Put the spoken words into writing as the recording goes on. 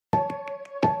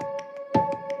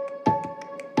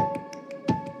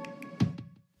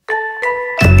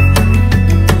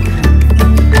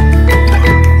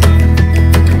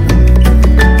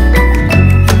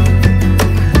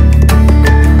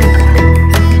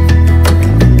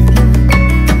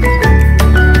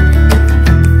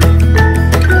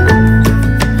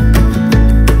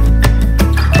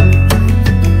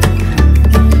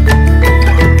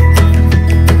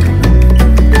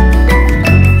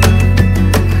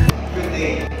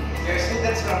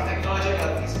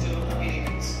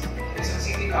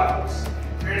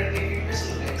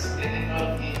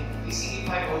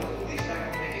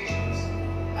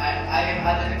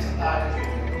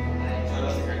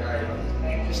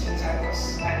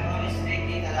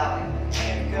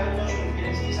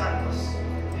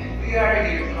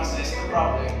emphasize the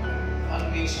problem on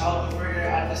which how to further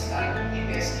understand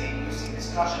BPSK using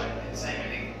discussion and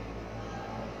Simulink.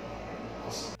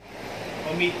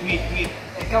 Oh, meet.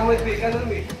 Hey, come with me. Left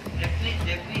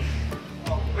click.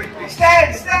 Oh, wait.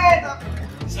 Stand!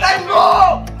 Stand,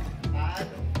 bro!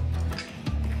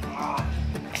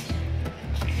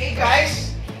 Hey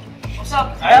guys! What's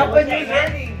up? I have a new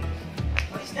learning.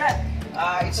 What is that?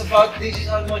 It's about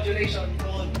digital modulation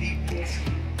called BPSK.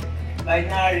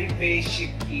 Binary phase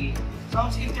shift key.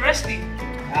 Sounds interesting.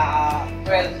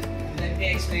 Well, let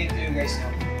me explain to you guys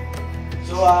now.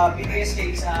 So,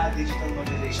 BPSK is a digital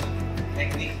modulation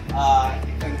technique.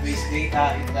 It conveys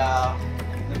data in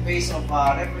the phase of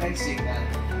a reference signal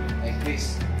like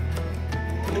this.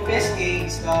 BPSK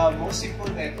is the most simple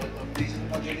method of digital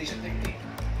modulation technique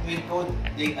to encode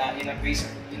data in a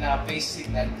phase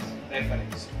signal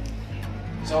reference.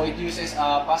 So it uses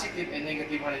a positive and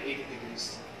negative 180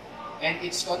 degrees. And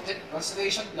its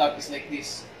constellation block is like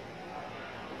this.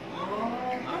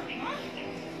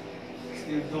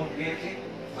 Still don't get it?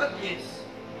 But yes.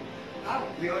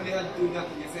 We only had two that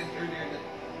you said earlier that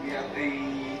we have a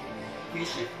phase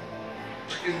shift.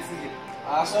 I couldn't see it.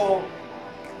 So,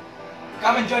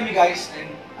 come and join me guys, and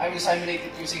I will simulate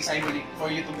it using Simulink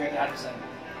for you to better understand.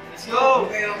 Let's go!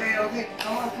 Okay.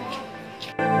 Come on.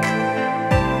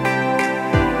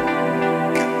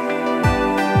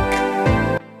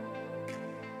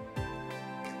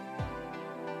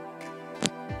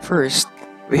 First,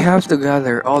 we have to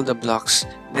gather all the blocks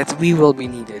that we will be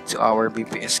needed to our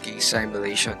BPSK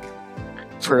simulation.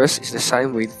 First is the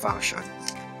sine wave function.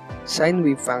 Sine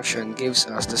wave function gives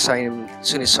us the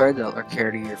sinusoidal or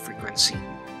carrier frequency.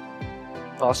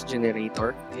 Pulse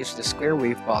generator gives the square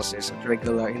wave pulses at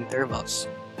regular intervals.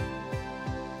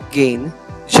 Gain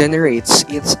generates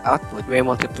its output by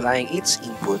multiplying its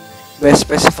input by a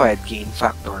specified gain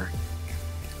factor.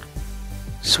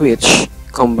 Switch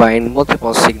combine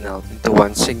multiple signals into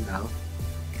one signal.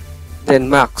 Then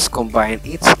max combine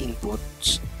its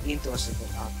inputs into a single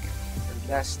output. And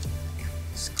last,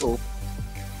 scope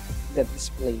that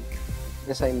display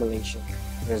the simulation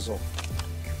result.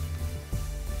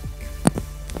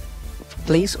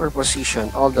 Place or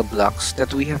position all the blocks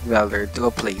that we have gathered to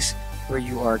a place where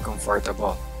you are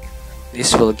comfortable.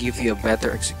 This will give you a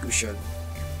better execution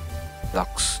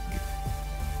blocks.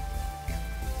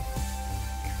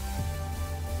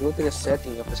 Go to the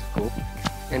setting of the scope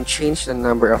and change the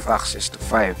number of axes to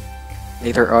 5.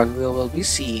 Later on, we will be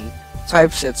seeing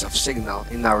 5 sets of signal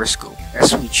in our scope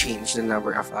as we change the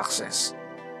number of axes.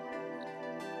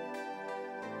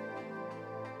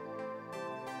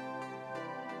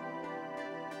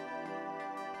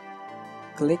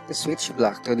 Click the switch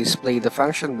block to display the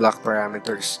function block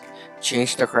parameters.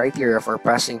 Change the criteria for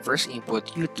passing first input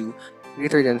U2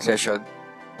 greater than threshold.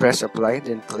 Press apply,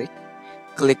 then click.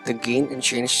 Click the gain and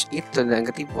change it to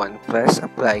 -1. Press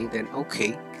apply, then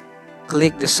OK.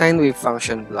 Click the sine wave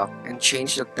function block and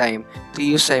change the time to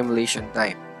use simulation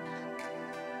time.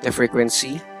 The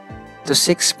frequency to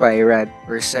 6 pi rad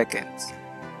per second.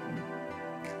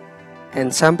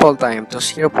 And sample time to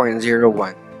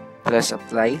 0.01. Press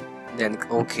apply, then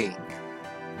OK.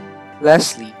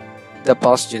 Lastly, the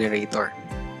pulse generator.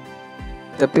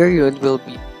 The period will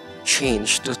be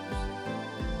changed to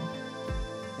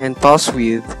and pulse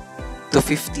width to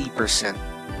 50%.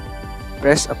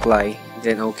 Press apply,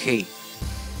 then OK.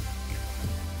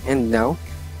 And now,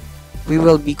 we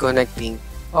will be connecting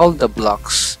all the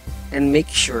blocks and make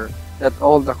sure that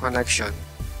all the connection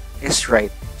is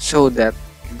right so that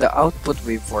the output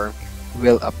waveform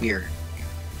will appear.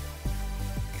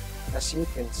 As you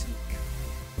can see,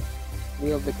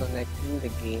 we will be connecting the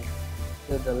gain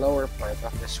to the lower part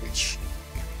of the switch.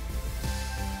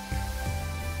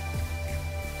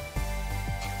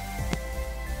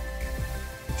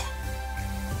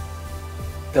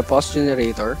 The pulse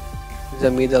generator to the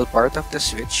middle part of the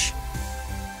switch,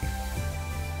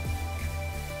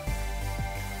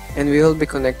 and we will be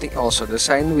connecting also the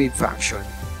sine wave function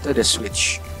to the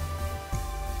switch.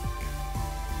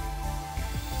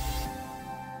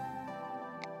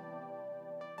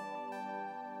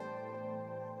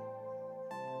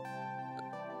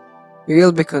 We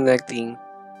will be connecting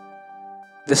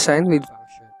the sine wave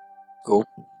function scope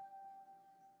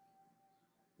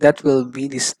that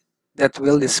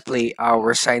will display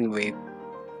our sine wave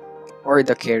or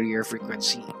the carrier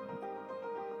frequency.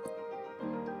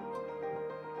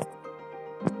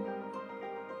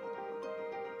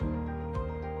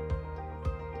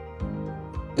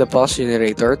 The pulse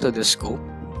generator to the scope.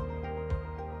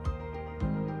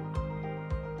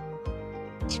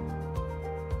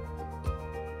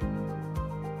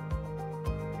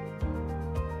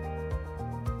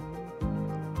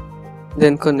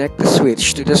 Then connect the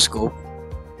switch to the scope.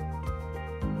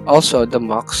 Also the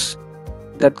mux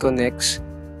that connects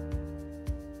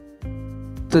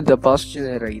to the pulse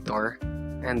generator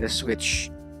and the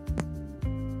switch.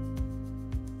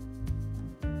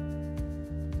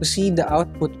 To see the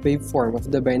output waveform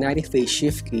of the binary phase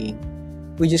shift keying,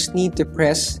 we just need to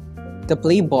press the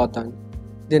play button,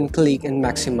 then click and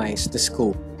maximize the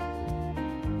scope.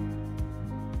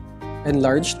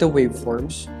 Enlarge the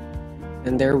waveforms,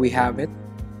 and there we have it,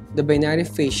 the binary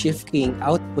phase shift keying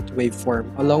output waveform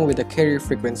along with the carrier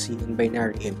frequency and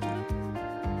binary input.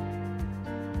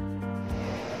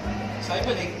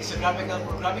 Simulink is a graphical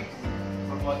programming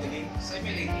for modeling,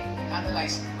 simulating, and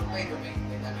analyzing multi-domain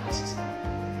dynamic system,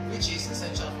 which is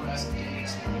essential for us in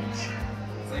experience.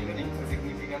 Simulink is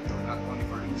significant tool not only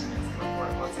for engineers but for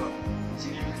also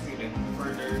engineering students to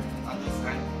further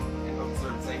understand and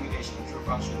observe simulation through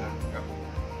functional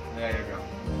diagram.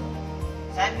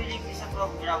 Simulink is a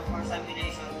program for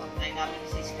simulation of dynamic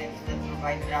systems that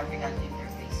provide graphical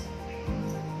interface.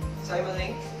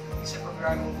 Simulink is a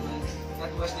programming tool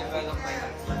that was developed by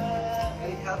Aldrin,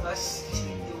 and it helps us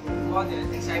to model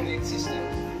and simulate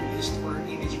systems used for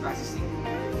image processing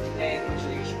and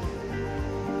modulation.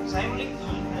 Simulink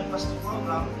tool help us to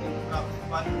program and graph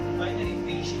what binary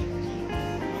phase shift key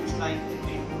looks like in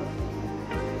waveform.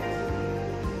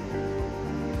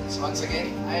 So once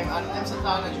again, I am Aldrin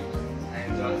Jr. I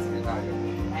am Joelo, Secretario.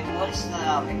 I'm Maurice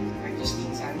Talaue. I'm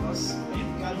Justine Santos.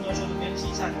 I'm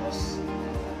Joelo Santos.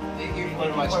 Thank you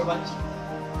for watching.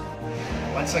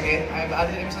 Once again, I am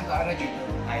Aldrin Jr.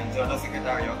 I am Joelo,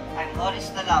 Secretario. I'm Maurice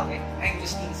Talaue. I'm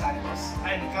Justine Santos.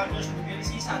 I'm Dubbiel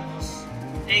Santos.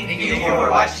 Thank you for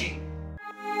watching.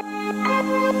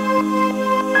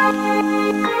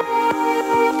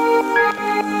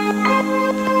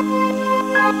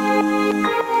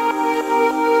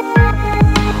 Thank you.